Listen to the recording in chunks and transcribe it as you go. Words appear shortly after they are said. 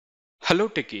Hello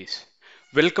techies,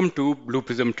 welcome to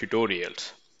BluePrism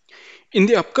tutorials. In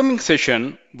the upcoming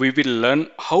session, we will learn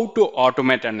how to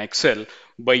automate an Excel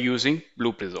by using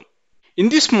BluePrism. In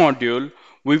this module,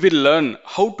 we will learn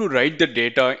how to write the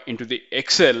data into the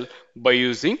Excel by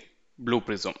using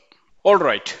BluePrism.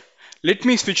 Alright, let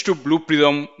me switch to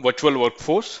BluePrism Virtual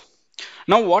Workforce.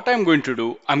 Now what I'm going to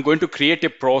do, I'm going to create a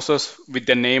process with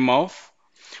the name of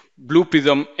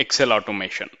BluePrism Excel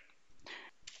Automation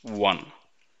 1.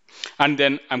 And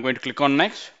then I'm going to click on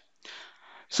next.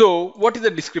 So what is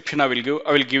the description I will give?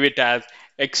 I will give it as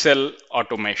Excel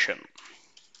automation.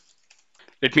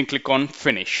 Let me click on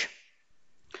finish.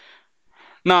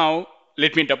 Now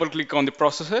let me double click on the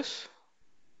processes.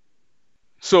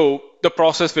 So the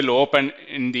process will open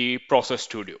in the process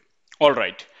studio. All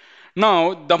right.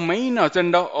 Now the main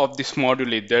agenda of this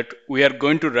module is that we are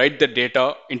going to write the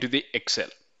data into the Excel.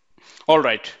 All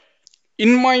right.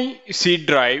 In my C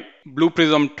drive,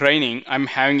 BluePrism training, I'm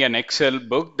having an Excel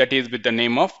book that is with the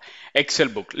name of Excel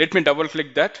book. Let me double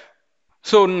click that.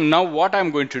 So now what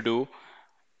I'm going to do,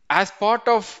 as part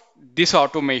of this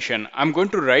automation, I'm going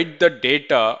to write the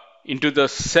data into the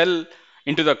cell,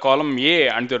 into the column A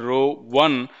and the row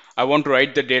 1. I want to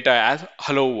write the data as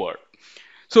hello world.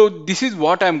 So this is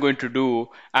what I'm going to do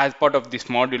as part of this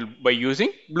module by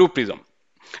using BluePrism.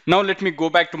 Now let me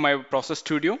go back to my process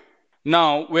studio.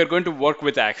 Now we're going to work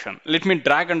with action. Let me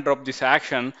drag and drop this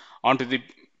action onto the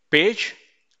page.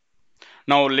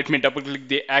 Now let me double click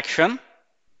the action.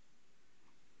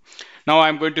 Now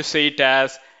I'm going to say it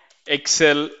as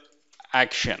Excel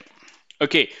action.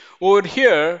 Okay, over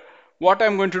here, what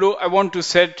I'm going to do, I want to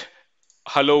set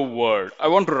hello world. I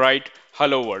want to write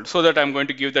hello world so that I'm going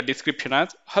to give the description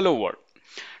as hello world.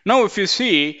 Now, if you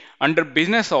see under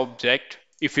business object,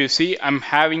 if you see I'm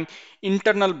having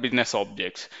internal business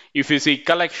objects. If you see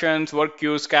collections, work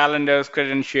queues, calendars,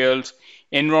 credentials,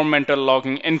 environmental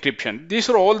logging, encryption, these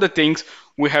are all the things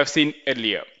we have seen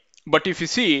earlier. But if you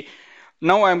see,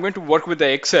 now I'm going to work with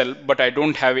the Excel, but I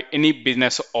don't have any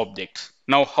business objects.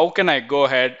 Now, how can I go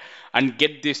ahead and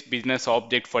get this business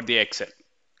object for the Excel?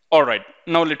 All right,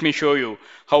 now let me show you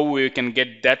how we can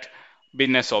get that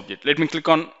business object. Let me click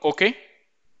on OK.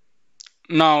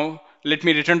 Now let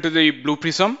me return to the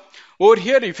BluePrism. Over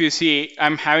here, if you see,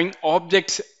 I'm having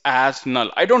objects as null.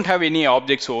 I don't have any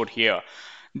objects over here.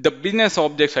 The business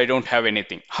objects, I don't have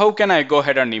anything. How can I go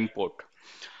ahead and import?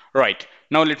 Right,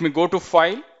 now let me go to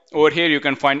file. Over here you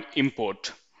can find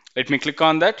import. Let me click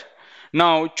on that.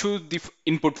 Now choose the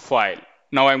input file.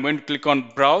 Now I'm going to click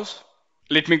on browse.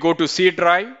 Let me go to C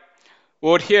drive.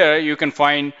 Over here you can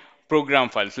find program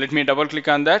files. Let me double click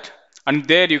on that, and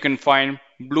there you can find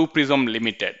BluePrism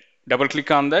Limited. Double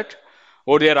click on that.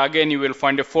 Over there again you will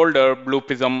find a folder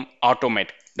BluePrism Automate.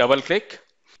 Double click.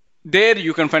 There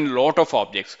you can find a lot of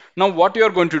objects. Now what you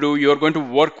are going to do, you are going to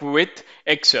work with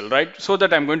Excel, right? So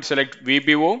that I'm going to select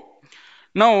VBO.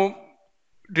 Now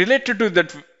related to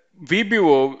that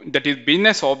VBO, that is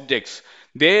business objects,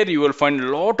 there you will find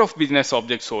a lot of business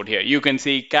objects over here. You can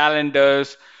see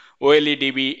calendars,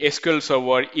 OLEDB, SQL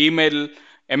Server, email,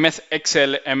 MS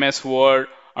Excel, MS Word,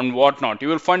 and whatnot. You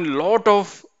will find a lot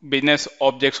of business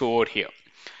objects over here.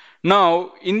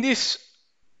 Now in this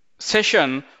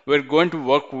session, we're going to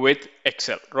work with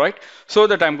Excel, right? So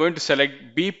that I'm going to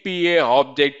select BPA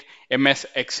object MS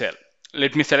Excel.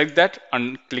 Let me select that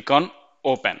and click on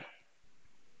open.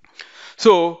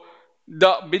 So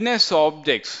the business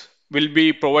objects will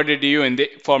be provided to you in the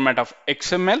format of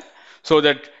XML, so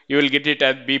that you will get it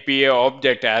as BPA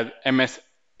object as MS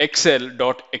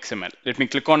Excel.xml. Let me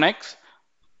click on X.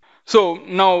 So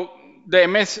now the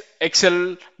MS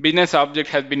Excel business object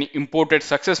has been imported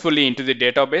successfully into the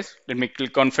database. Let me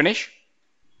click on finish.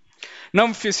 Now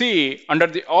if you see under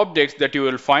the objects that you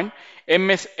will find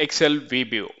MS Excel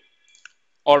VBO.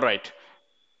 All right.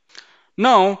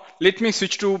 Now let me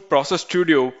switch to Process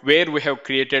Studio, where we have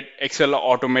created Excel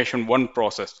Automation 1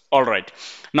 process. All right.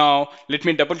 Now let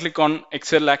me double click on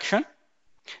Excel action.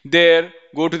 There,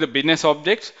 go to the business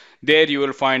objects. There you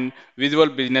will find visual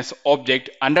business object.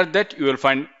 Under that you will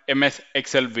find MS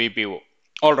Excel VBO.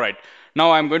 All right.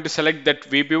 Now I'm going to select that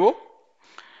VBO.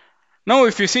 Now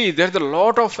if you see, there's a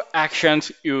lot of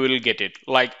actions you will get it,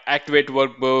 like activate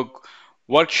workbook,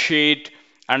 worksheet,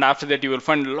 and after that you will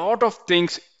find a lot of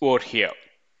things over here.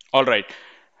 All right.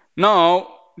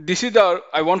 Now this is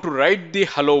I want to write the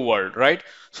hello world, right?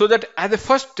 So that as a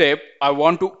first step, I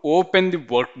want to open the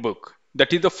workbook.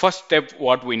 That is the first step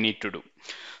what we need to do.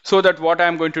 So that what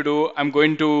I'm going to do, I'm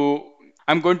going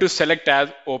to select as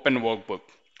open workbook.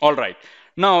 All right.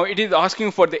 Now it is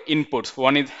asking for the inputs.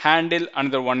 One is handle,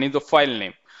 another one is the file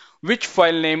name. Which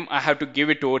file name I have to give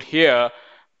it over here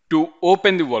to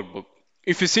open the workbook?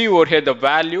 if you see over here the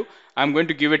value, I'm going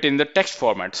to give it in the text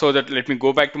format. So that let me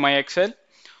go back to my Excel.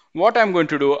 What I'm going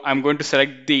to do, I'm going to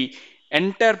select the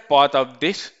entire path of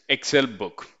this Excel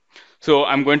book. So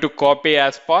I'm going to copy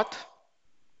as path,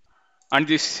 and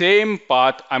the same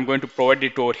path I'm going to provide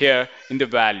it over here in the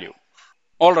value.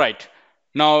 All right,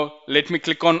 now let me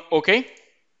click on OK.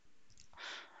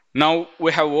 Now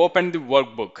we have opened the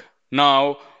workbook.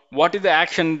 Now what is the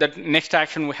action, that next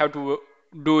action we have to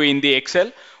do in the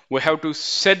Excel? We have to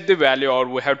set the value, or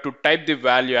we have to type the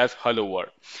value as hello world.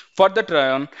 For that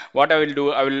run, what I will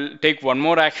do, I will take one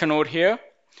more action over here,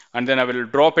 and then I will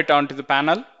drop it onto the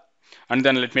panel, and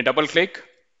then let me double click.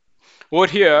 Over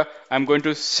here, I'm going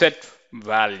to set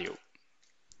value.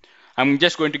 I'm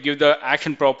just going to give the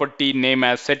action property name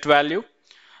as set value.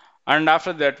 And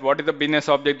after that, what is the business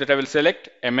object that I will select?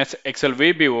 MS Excel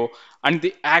VBO, and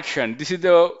the action. This is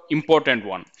the important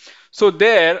one. So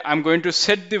there, I'm going to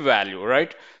set the value,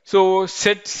 right? So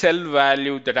set cell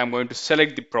value, that I'm going to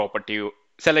select the property,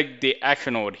 select the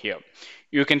action over here.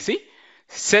 You can see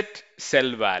set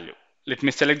cell value. Let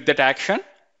me select that action.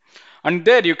 And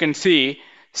there you can see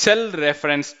cell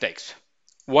reference text.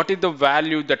 What is the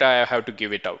value that I have to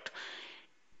give it out?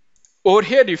 Over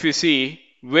here, if you see,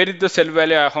 where is the cell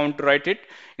value I want to write it?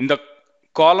 In the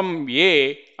column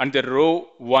A and the row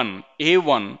 1,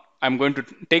 A1, I'm going to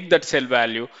take that cell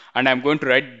value and I'm going to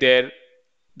write there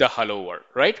the hello world,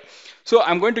 right? So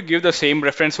I'm going to give the same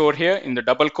reference over here in the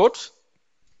double quotes,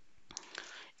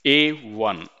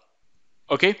 A1,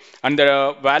 okay? And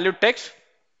the value text,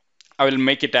 I will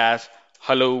make it as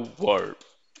hello world.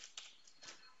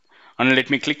 And let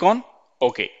me click on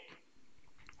OK.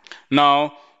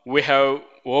 Now we have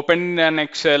opened an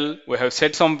Excel, we have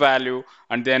set some value,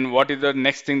 and then what is the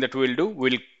next thing that we'll do?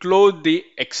 We'll close the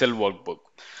Excel workbook.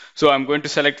 So I'm going to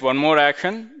select one more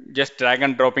action, just drag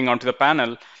and dropping onto the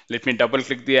panel. Let me double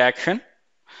click the action,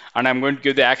 and I'm going to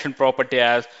give the action property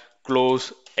as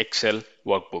close Excel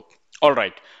workbook. All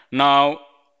right, now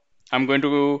I'm going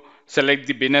to select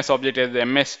the business object as the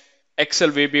MS Excel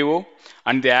VBO,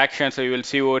 and the action, so you will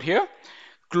see over here,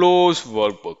 close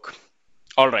workbook.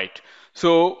 All right,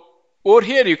 so over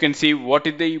here you can see what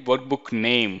is the workbook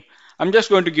name. I'm just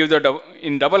going to give the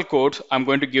in double quotes, I'm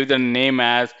going to give the name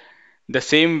as the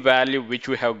same value which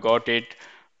we have got it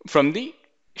from the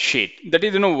sheet. That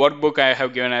is, workbook I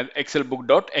have given as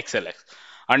excelbook.xlx.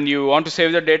 And you want to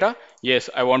save the data? Yes,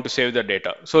 I want to save the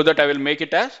data. So that I will make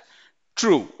it as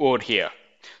true over here.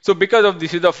 So because of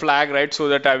this is the flag, right? So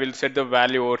that I will set the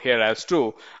value over here as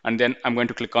true, and then I'm going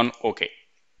to click on OK.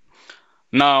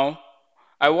 Now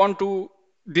I want to,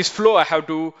 this flow I have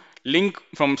to link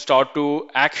from start to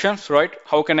actions, right?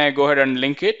 How can I go ahead and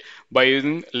link it? By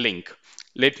using link.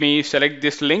 Let me select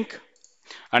this link,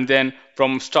 and then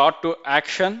from start to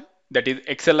action, that is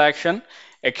Excel action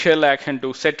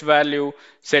to set value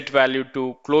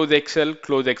to close Excel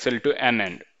to an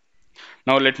end.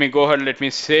 Now let me go ahead, let me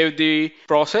save the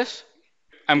process.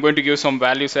 I'm going to give some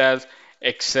values as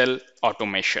Excel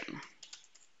automation.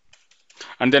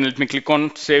 And then let me click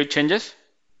on save changes.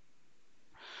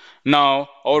 Now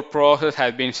our process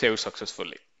has been saved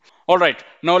successfully. All right,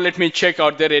 now let me check,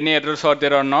 are there any errors or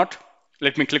there are not.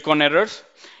 Let me click on errors.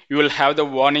 You will have the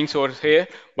warnings over here,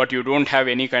 but you don't have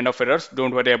any kind of errors.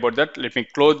 Don't worry about that. Let me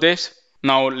close this.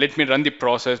 Now let me run the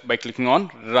process by clicking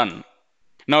on run.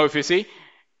 Now if you see,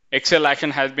 Excel action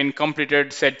has been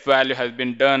completed, set value has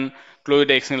been done, close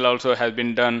Excel also has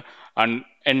been done, and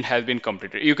end has been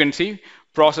completed. You can see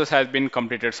process has been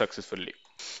completed successfully.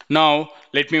 Now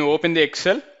let me open the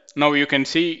Excel. Now you can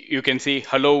see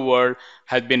hello world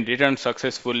has been written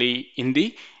successfully in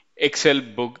the Excel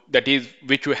book, that is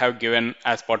which we have given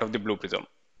as part of the BluePrism.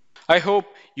 I hope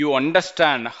you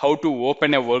understand how to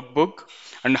open a workbook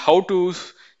and how to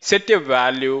set a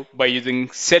value by using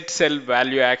set cell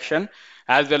value action,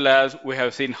 as well as we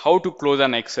have seen how to close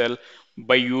an Excel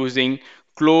by using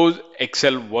close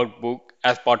Excel workbook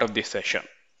as part of this session.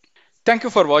 Thank you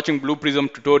for watching BluePrism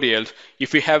tutorials.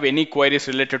 If you have any queries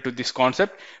related to this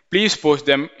concept, please post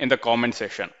them in the comment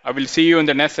section. I will see you in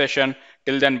the next session.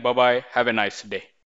 Till then, bye bye. Have a nice day.